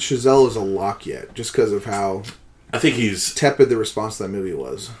know if Chazelle is a lock yet, just because of how I think he's tepid the response to that movie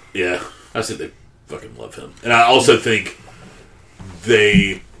was. Yeah, I think they fucking love him, and I also think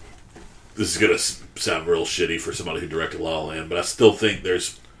this is gonna sound real shitty for somebody who directed La La Land, but I still think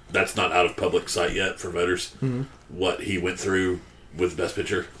that's not out of public sight yet for voters. What he went through with Best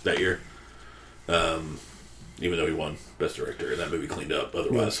Picture that year, even though he won Best Director, and that movie cleaned up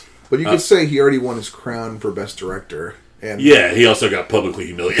otherwise. Yeah. But you could say he already won his crown for Best Director. And yeah, he also got publicly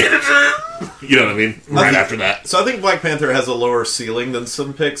humiliated. You know what I mean? Right after that. So I think Black Panther has a lower ceiling than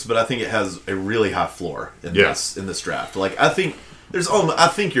some picks, but I think it has a really high floor in this draft. Like I think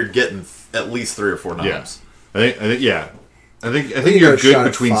you're getting at least 3 or 4 noms. I think you're good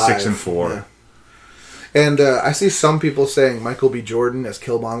between 6 and 4. Yeah. And I see some people saying Michael B. Jordan as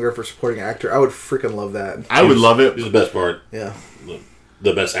Killmonger for supporting actor. I would freaking love that. I would love it. It was the best part. Yeah.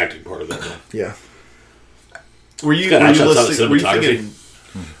 The best acting part of that film. Yeah. Were you thinking?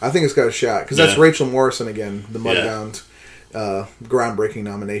 I think it's got a shot because that's Rachel Morrison again, the Mudbound, groundbreaking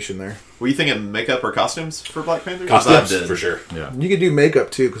nomination there. Were you thinking makeup or costumes for Black Panther? Costumes for sure. Yeah, you could do makeup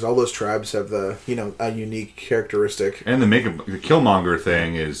too because all those tribes have a unique characteristic. And the makeup, the Killmonger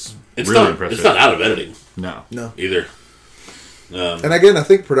thing is really impressive. It's not out of editing. No either. And again, I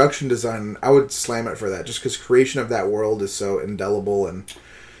think production design, I would slam it for that just because creation of that world is so indelible and.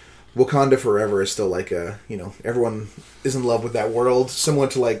 Wakanda Forever is still like everyone is in love with that world, similar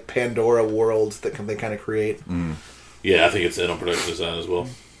to like Pandora world that they kind of create. Yeah, I think it's in on production design as well,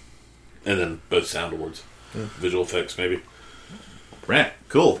 and then both sound awards, visual effects maybe. Right,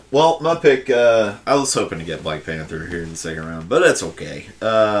 cool. Well, my pick. I was hoping to get Black Panther here in the second round, but it's okay.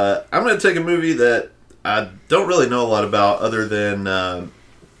 I'm going to take a movie that I don't really know a lot about, other than I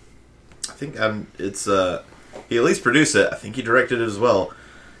think he at least produced it. I think he directed it as well.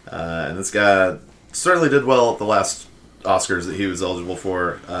 And this guy certainly did well at the last Oscars that he was eligible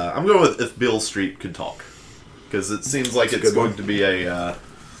for. I'm going with If Beale Street Could Talk. Because it seems like it's going to be I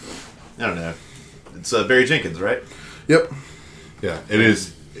don't know. It's Barry Jenkins, right? Yep. Yeah, it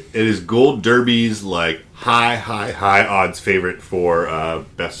is. It is Gold Derby's like high odds favorite for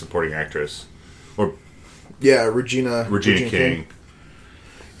Best Supporting Actress. Regina King.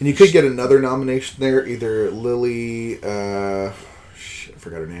 And you could get another nomination there, either Lily... I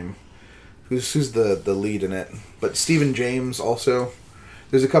forgot her name. Who's the lead in it? But Stephen James also.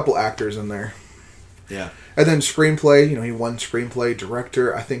 There's a couple actors in there. Yeah. And then screenplay. He won screenplay.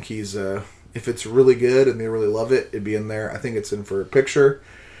 Director. I think he's if it's really good and they really love it, it'd be in there. I think it's in for picture.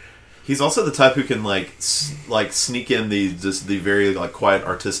 He's also the type who can like sneak in the very like quiet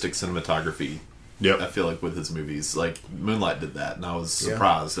artistic cinematography. Yep. I feel like with his movies, like Moonlight did that, and I was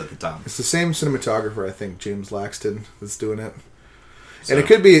surprised at the time. It's the same cinematographer, I think, James Laxton, that's doing it. So. And it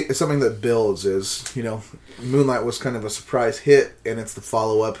could be something that builds Moonlight was kind of a surprise hit, and it's the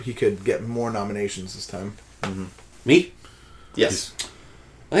follow-up. He could get more nominations this time. Mm-hmm. Me? Yes.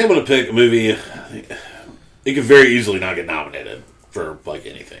 I think I'm going to pick a movie. It could very easily not get nominated for, like,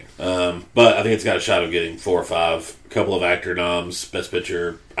 anything. But I think it's got a shot of getting 4 or 5. A couple of actor noms, Best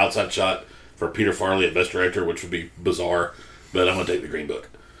Picture, Outside Shot for Peter Farrelly at Best Director, which would be bizarre. But I'm going to take The Green Book.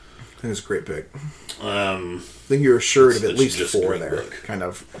 I think it's a great pick. I think you're assured of at least 4 there, book. kind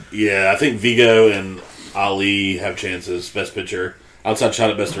of. Yeah, I think Vigo and Ali have chances. Best Picture, Outside Shot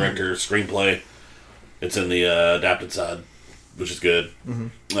at Best Director, Screenplay. It's in the adapted side, which is good.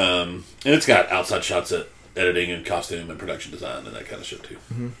 Mm-hmm. And it's got outside shots at editing and costume and production design and that kind of shit too.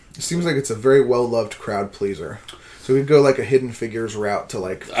 Mm-hmm. It seems like it's a very well-loved crowd pleaser. So we'd go like a Hidden Figures route to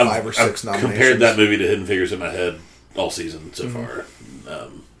like 5 or 6 nominations. I've compared that movie to Hidden Figures in my head all season so far.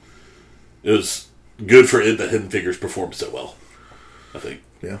 It was good for it that Hidden Figures performed so well, I think.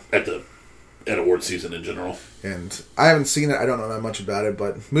 Yeah. At award season in general. And I haven't seen it. I don't know that much about it,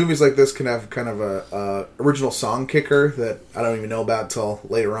 but movies like this can have kind of a original song kicker that I don't even know about until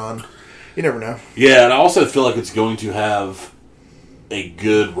later on. You never know. Yeah, and I also feel like it's going to have a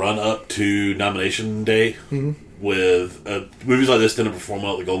good run up to nomination day with movies like this tend to perform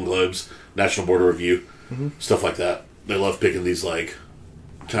well at the Golden Globes, National Board of Review, stuff like that. They love picking these like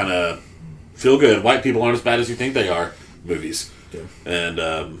kind of feel good, white people aren't as bad as you think they are movies. Yeah.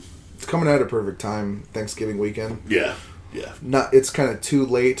 And it's coming out at a perfect time, Thanksgiving weekend. Yeah. It's kind of too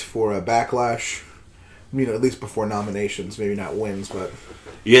late for a backlash. At least before nominations, maybe not wins, but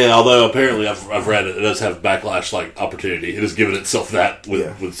yeah. Although apparently I've read it does have backlash like opportunity. It has given itself that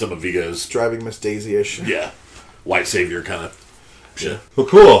with some of Vigo's Driving Miss Daisy-ish. Yeah, white savior kind of shit. Well,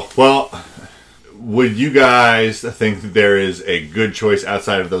 cool. Well, would you guys think that there is a good choice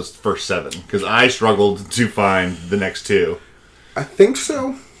outside of those first 7? Because I struggled to find the next 2. I think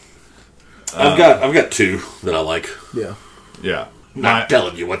so. I've got two that I like. Yeah. Yeah. Not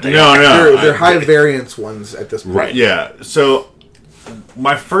telling you what they No, are. no. They're high variance ones at this point. Right. Yeah. So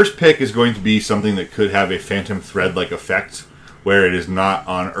my first pick is going to be something that could have a Phantom Thread-like effect, where it is not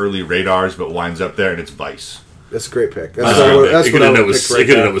on early radars but winds up there, and it's Vice. That's a great pick. It That's could what I end up would with pick right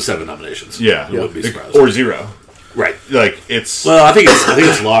end now. up with 7 nominations. Yeah. I wouldn't be surprised. Or 0. Right. Like, it's... Well, I think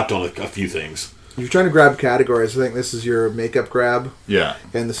it's locked on a few things. If you're trying to grab categories, I think this is your makeup grab. Yeah.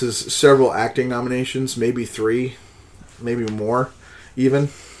 And this is several acting nominations, maybe 3, maybe more, even.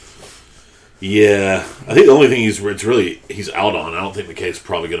 Yeah, I think the only thing he's out on. I don't think McKay's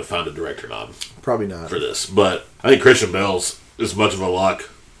probably going to find a director nom Probably not. for this, but I think Christian Bale's as much of a lock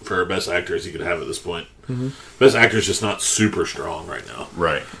for best actor as he could have at this point. Mm-hmm. Best actor is just not super strong right now,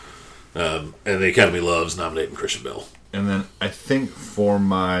 Right. and the Academy loves nominating Christian Bale. And then I think for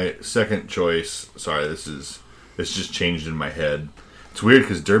my second choice, sorry, this just changed in my head. It's weird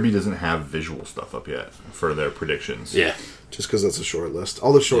because Derby doesn't have visual stuff up yet for their predictions. Yeah, Just because that's a short list.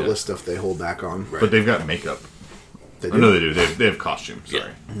 All the short list stuff they hold back on. Right. But they've got makeup. They Oh, no, they do. They have costumes.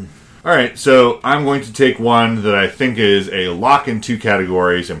 Sorry. Yeah. All right, so I'm going to take one that I think is a lock in 2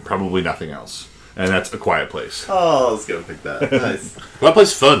 categories and probably nothing else. And that's A Quiet Place. Oh, I was going to pick that. Nice. that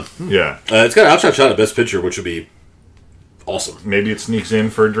place is fun. Yeah. It's got an outshot shot at best picture, which would be awesome. Maybe it sneaks in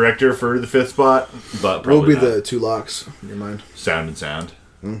for director for the 5th spot, but What probably will be not. the 2 locks in your mind? Sound and Sound.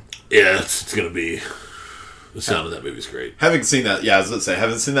 Yeah, it's going to be. The sound of that movie's great. Having seen that, I was going to say,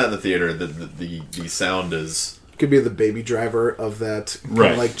 having seen that in the theater, the sound is... Could be the baby driver of that.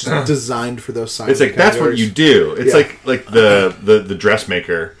 Right. Like just designed for those signs. It's like, that's what you do. It's Yeah. like the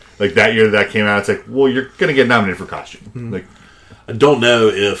dressmaker. Like that year that came out, it's like, well, you're going to get nominated for costume. Like, I don't know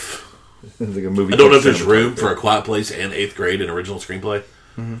if it's like a movie. I don't know if there's room for A Quiet Place and 8th Grade in original screenplay,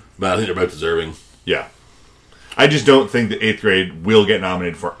 but I think they're both deserving. Yeah. I just don't think that 8th Grade will get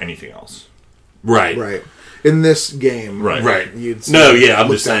nominated for anything else. Right. Right. In this game. Right. Right. You'd No, yeah, I'm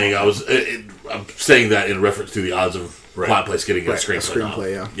look just saying. I'm saying that in reference to the odds of Quiet Place getting a Right, a screenplay.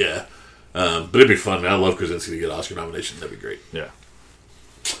 screenplay, Yeah. But it'd be fun, man. I love Krasinski to get an Oscar nomination. That'd be great. Yeah.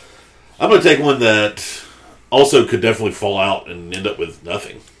 I'm going to take one that also could definitely fall out and end up with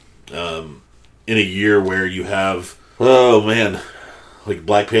nothing. In a year where you have, like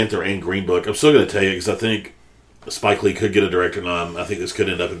Black Panther and Green Book. I'm still going to tell you because I think Spike Lee could get a director nom. I think this could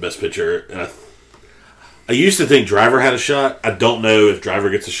end up in Best Picture. And I used to think Driver had a shot. I don't know if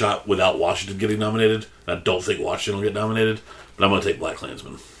Driver gets a shot without Washington getting nominated. I don't think Washington will get nominated. But I'm going to take Black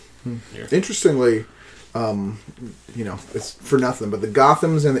Klansman here. Interestingly, it's for nothing, but the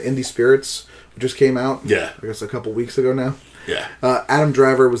Gothams and the Indie Spirits just came out. Yeah. I guess a couple weeks ago now. Yeah. Adam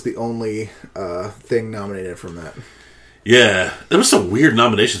Driver was the only thing nominated from that. Yeah. There was some weird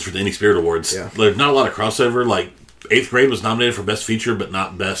nominations for the Indie Spirit Awards. Yeah. There's not a lot of crossover. Like, 8th Grade was nominated for Best Feature, but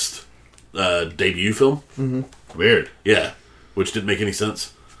not Best Debut Film. Mm-hmm. Weird. Yeah. Which didn't make any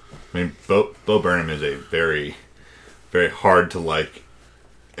sense. I mean, Bo Burnham is a very, very hard to like.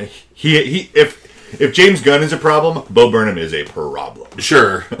 If James Gunn is a problem, Bo Burnham is a problem.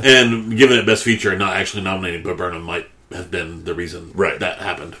 Sure. And giving it Best Feature and not actually nominating Bo Burnham might have been the reason that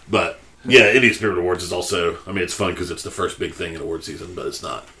happened. But, yeah, Indie Spirit Awards is also, I mean, it's fun because it's the first big thing in award season, but it's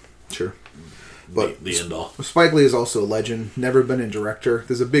not Sure. But the end all. Spike Lee is also a legend. Never been a director.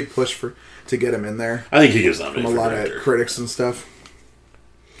 There's a big push to get him in there I think he gets from nominated a for lot director. of critics and stuff.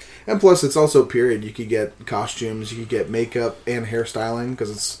 And plus, it's also period. You could get costumes, you could get makeup and hairstyling because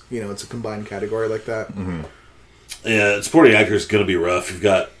it's a combined category like that. Mm-hmm. Yeah, supporting actor is going to be rough. You've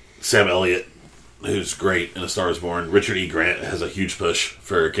got Sam Elliott, who's great in A Star Is Born. Richard E. Grant has a huge push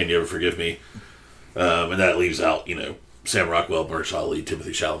for Can You Ever Forgive Me? And that leaves out, Sam Rockwell, Mahershala Ali,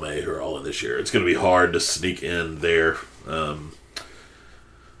 Timothy Chalamet, who are all in this year. It's going to be hard to sneak in there,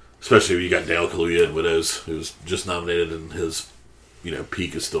 especially when you got Dale Kaluuya in Widows, who's just nominated and his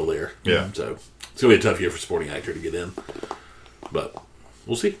peak is still there. Yeah. So it's going to be a tough year for supporting actor to get in. But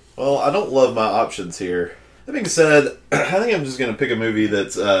we'll see. Well, I don't love my options here. That being said, I think I'm just going to pick a movie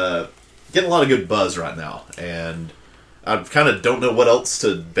that's getting a lot of good buzz right now. And I kind of don't know what else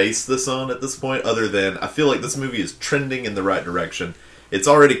to base this on at this point, other than I feel like this movie is trending in the right direction. It's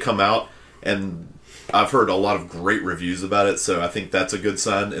already come out, and I've heard a lot of great reviews about it, so I think that's a good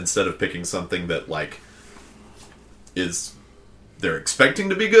sign, instead of picking something that, they're expecting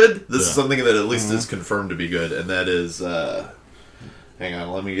to be good. This is something that at least is confirmed to be good, and that is... hang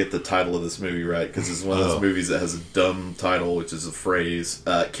on, let me get the title of this movie right, because it's one of those movies that has a dumb title, which is a phrase.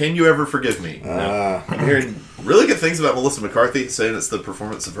 Can You Ever Forgive Me? I'm hearing really good things about Melissa McCarthy, saying it's the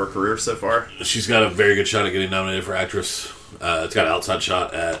performance of her career so far. She's got a very good shot at getting nominated for actress. It's got an outside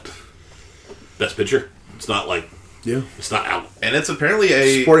shot at Best Picture. It's not Yeah. It's not out. And it's apparently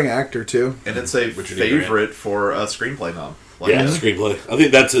a Supporting actor, too. and it's a Richard E. favorite for a screenplay nom. Like, Yeah, screenplay. I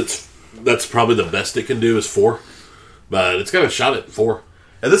think that's probably the best it can do is 4. But it's got a shot at 4.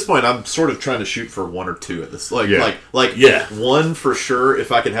 At this point, I'm sort of trying to shoot for 1 or 2 at this. Like, Yeah. 1 for sure.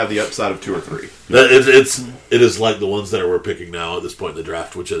 If I can have the upside of 2 or 3. It is like the ones that we're picking now at this point in the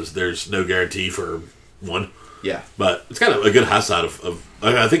draft, which is there's no guarantee for 1. Yeah, But it's got a good high side of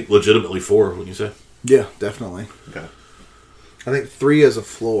I think legitimately 4. When you say, Yeah, definitely. okay. I think 3 is a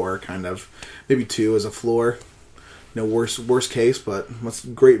floor, kind of. Maybe 2 is a floor. Worst case, but what's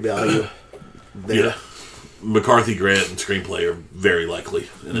great value there. yeah, McCarthy, Grant, and screenplay are very likely,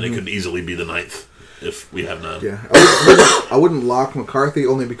 and then it could easily be the 9th if we have none. Yeah, I wouldn't lock McCarthy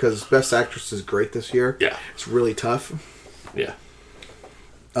only because Best Actress is great this year. Yeah, It's really tough. yeah.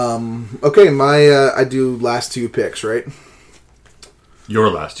 Okay, I do last 2 picks, right? Your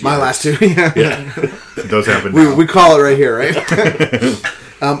last 2. My last 2, yeah. Those happen now. We call it right here, right?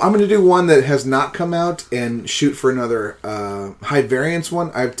 I'm going to do one that has not come out and shoot for another high variance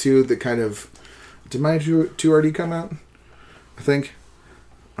one. I have 2 that kind of... Did my 2 already come out? I think.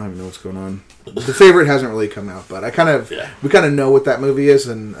 I don't even know what's going on. The Favorite hasn't really come out, but we kind of know what that movie is,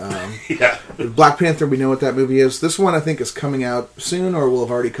 and Yeah. Black Panther, we know what that movie is. This one I think is coming out soon, or will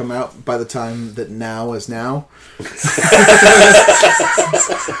have already come out by the time that now is now.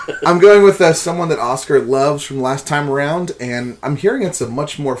 I'm going with someone that Oscar loves from last time around, and I'm hearing it's a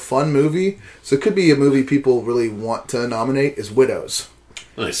much more fun movie, so it could be a movie people really want to nominate, is Widows.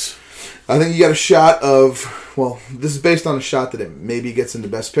 Nice. I think you got a shot of, well, this is based on a shot that it maybe gets into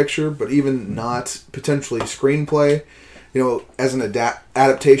Best Picture, but even not potentially screenplay, as an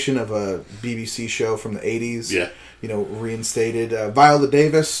adaptation of a BBC show from the 80s, reinstated. Viola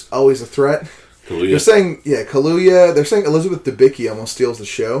Davis, always a threat. Kaluuya. They're saying, Kaluuya, they're saying Elizabeth Debicki almost steals the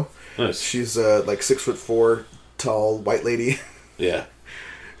show. Nice. She's like 6'4" tall white lady Yeah.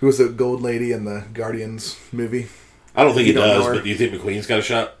 who was a gold lady in the Guardians movie. I don't think You he don't know does, her. but do you think McQueen's got a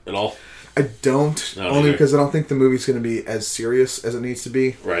shot at all? I don't, No, only neither. because I don't think the movie's going to be as serious as it needs to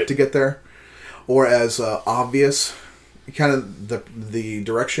be Right. to get there, or as obvious. Kind of the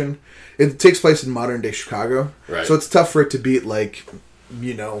direction. It takes place in modern day Chicago, Right. so it's tough for it to beat like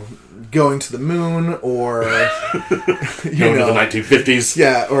going to the moon or Going to the 1950s.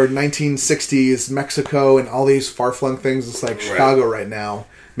 yeah, or 1960s Mexico and all these far flung things. It's like Chicago right now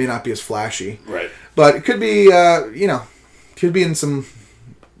may not be as flashy, Right. but it could be could be in some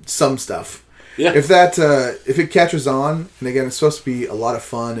stuff. Yeah. If it catches on, and again, it's supposed to be a lot of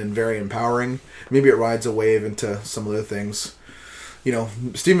fun and very empowering. Maybe it rides a wave into some other things.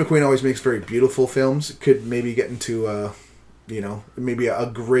 Steve McQueen always makes very beautiful films. It could maybe get into maybe a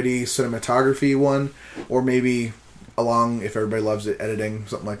gritty cinematography one, or maybe along, if everybody loves it, editing,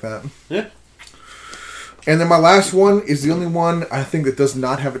 something like that. Yeah. And then my last one is the only one I think that does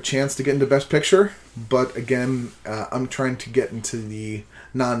not have a chance to get into Best Picture. But again, I'm trying to get into the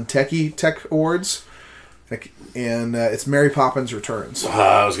non-techie tech awards. And it's Mary Poppins Returns.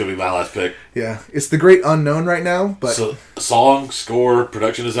 That was going to be my last pick. Yeah, it's the great unknown right now. But So, song, score,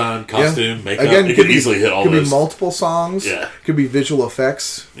 production design, costume, makeup. again, it could easily hit all could those. be multiple songs. Yeah. Could be visual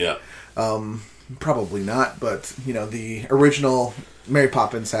effects. Yeah. Probably not, but the original Mary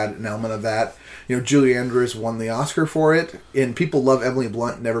Poppins had an element of that. Julie Andrews won the Oscar for it, and people love Emily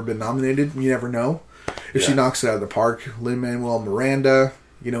Blunt. Never been nominated. You never know if she knocks it out of the park. Lin-Manuel Miranda,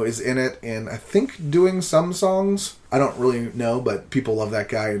 is in it, and I think doing some songs. I don't really know, but people love that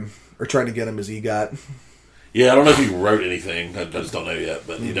guy and are trying to get him his EGOT. Yeah, I don't know if he wrote anything. I just don't know yet,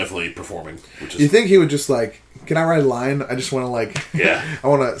 but he's definitely performing. Which is You think he would just can I write a line? I just want to Yeah. I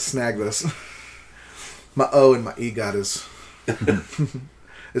want to snag this. My O and my EGOT is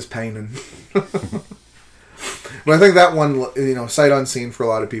is paining. But I think that one, sight unseen for a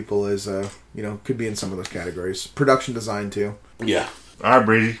lot of people is, could be in some of those categories. Production design too. Yeah. All right,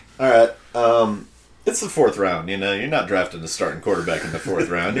 Brady. All right. It's the 4th round. You're not drafting a starting quarterback in the 4th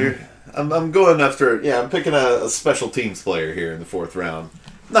round. I'm going after. Yeah, I'm picking a special teams player here in the 4th round.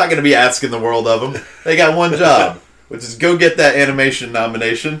 Not going to be asking the world of them. They got one job, which is go get that animation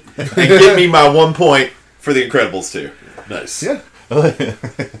nomination and give me my 1 point for The Incredibles 2. Nice. Yeah.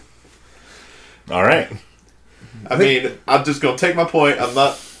 All right. I mean, I'm just going to take my point. I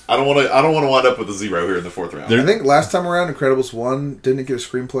don't want to wind up with a 0 here in the 4th round. I think last time around, Incredibles 1 didn't get a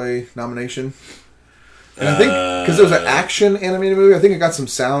screenplay nomination. And I think, because it was an action animated movie, I think it got some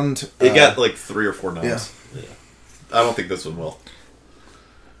sound. It got 3 or 4 noms. Yeah. I don't think this one will.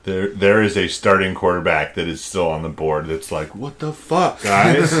 There is a starting quarterback that is still on the board that's like, what the fuck,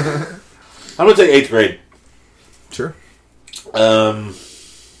 guys? I'm going to take 8th grade. Sure.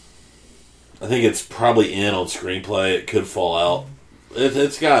 I think it's probably in on screenplay. It could fall out.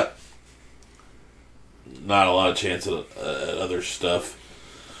 It's got not a lot of chance at other stuff.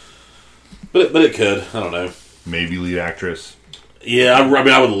 But it could. I don't know. Maybe lead actress. Yeah, I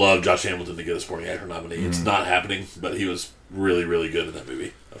mean, I would love Josh Hamilton to get a supporting actor nominee. It's not happening, but he was really, really good in that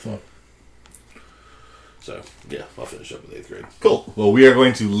movie, I thought. So, yeah, I'll finish up with 8th grade. Cool. Well, we are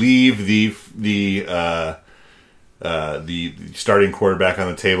going to leave the starting quarterback on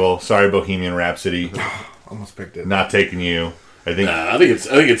the table. Sorry, Bohemian Rhapsody. Almost picked it. Not taking you. I think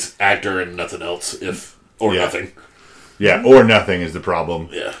it's actor and nothing else, nothing. Yeah, or nothing is the problem.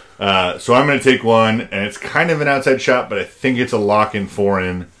 Yeah. So I'm going to take one, and it's kind of an outside shot, but I think it's a lock-in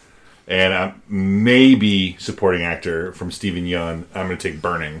foreign, and maybe supporting actor from Steven Yeun. I'm going to take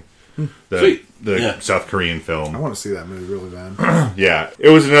Burning, the South Korean film. I want to see that movie really bad. Yeah, it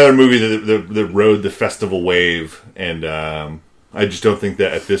was another movie that rode the festival wave, and I just don't think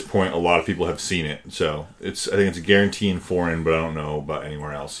that at this point a lot of people have seen it. So I think it's a guarantee in foreign, but I don't know about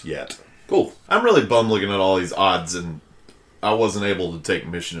anywhere else yet. Cool. I'm really bummed looking at all these odds, and I wasn't able to take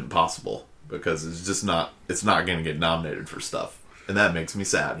Mission Impossible because it's not going to get nominated for stuff. And that makes me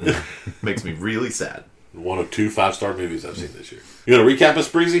sad. Makes me really sad. One of 2 5-star movies I've seen this year. You want to recap us,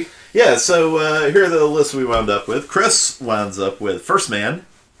 Breezy? Yeah, so here are the lists we wound up with. Chris winds up with First Man,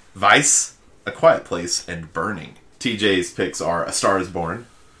 Vice, A Quiet Place, and Burning. TJ's picks are A Star is Born,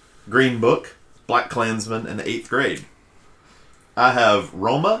 Green Book, Black Klansman, and 8th Grade. I have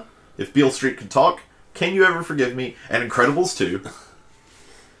Roma, If Beale Street Could Talk, Can You Ever Forgive Me, and Incredibles 2.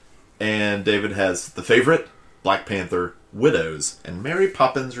 And David has The Favorite, Black Panther, Widows, and Mary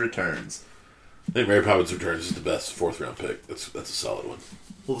Poppins Returns. I think Mary Poppins Returns is the best 4th round pick. That's a solid one.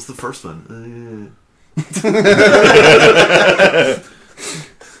 What was the first one?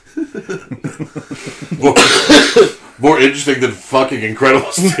 More interesting than fucking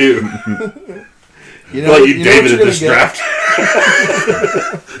Incredibles 2. You know, like David in this draft.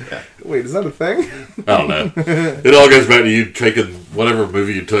 Wait, is that a thing? I don't know. It all goes back to you taking whatever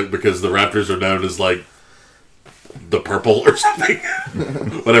movie you took because the Raptors are known as like the Purple or something.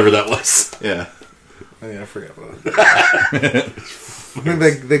 Whatever that was. Yeah. Oh, yeah, I forgot about that. I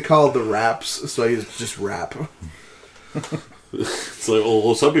think they call it the Raps, so I use just Rap. It's like,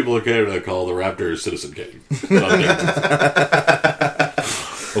 well, some people in Canada call the Raptors Citizen Kane.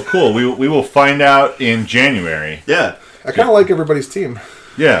 Well, cool. We will find out in January. Yeah. I kind of like everybody's team.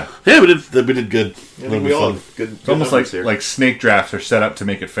 Yeah. Yeah, we did good. I think we all have good. It's almost like snake drafts are set up to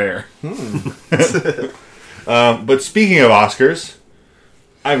make it fair. But speaking of Oscars,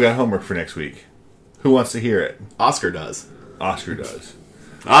 I've got homework for next week. Who wants to hear it? Oscar does. Oscar does.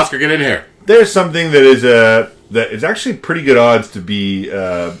 Oscar, get in here. There's something that is actually pretty good odds to be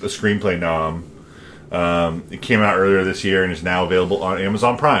a screenplay nom. It came out earlier this year and is now available on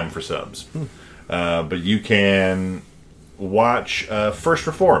Amazon Prime for subs. But you can watch First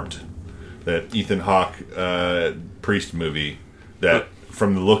Reformed, that Ethan Hawke priest movie that,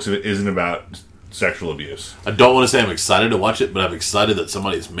 from the looks of it, isn't about sexual abuse. I don't want to say I'm excited to watch it, but I'm excited that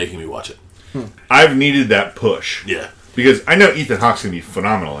somebody's making me watch it. I've needed that push. Yeah. Because I know Ethan Hawke's going to be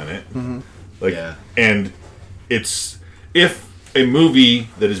phenomenal in it. And it's, if a movie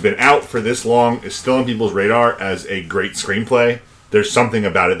that has been out for this long is still on people's radar as a great screenplay, there's something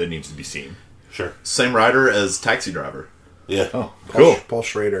about it that needs to be seen. Sure. Same writer as Taxi Driver. Yeah. Oh, cool. Paul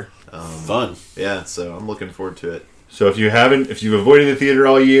Schrader. Fun. Yeah, so I'm looking forward to it. So if you've avoided the theater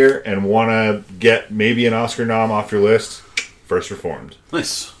all year and want to get maybe an Oscar nom off your list, First Reformed.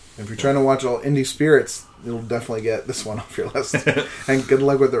 Nice. If you're trying to watch all indie spirits, you'll definitely get this one off your list. And good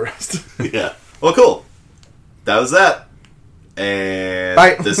luck with the rest. Yeah. Well, cool. That was that. And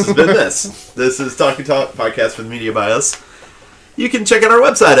Bye. This has been this. This is Talkie Talk, podcast for the Media Bias. You can check out our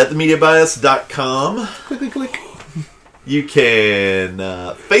website at themediabias.com. Click. You can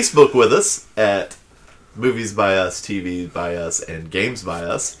Facebook with us at Movies by Us, TV by Us, and Games by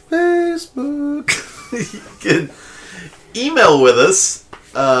Us. Facebook. You can email with us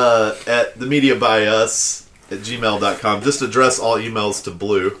at themediabyus@gmail.com. Just address all emails to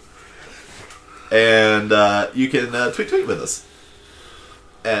Blue. And you can tweet with us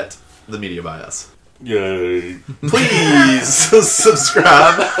at the Media by Us. Yay. Please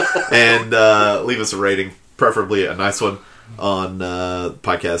subscribe and leave us a rating, preferably a nice one, on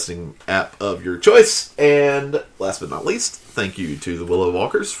podcasting app of your choice. And last but not least, thank you to the Willow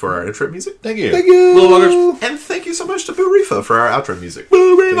Walkers for our intro music. Thank you. Thank you. Willow Walkers. And thank you so much to Boo Rifa for our outro music.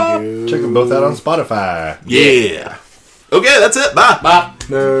 Boo Rifa! Check them both out on Spotify. Yeah. Okay, that's it. Bye. Bye.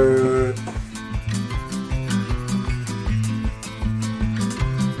 Nerd.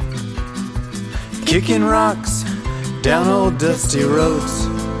 Kicking rocks down old dusty roads.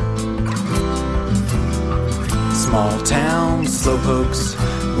 small town slowpokes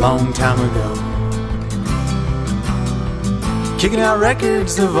long time ago. Kicking out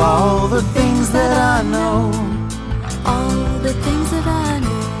records of all the things that I know. All the things that I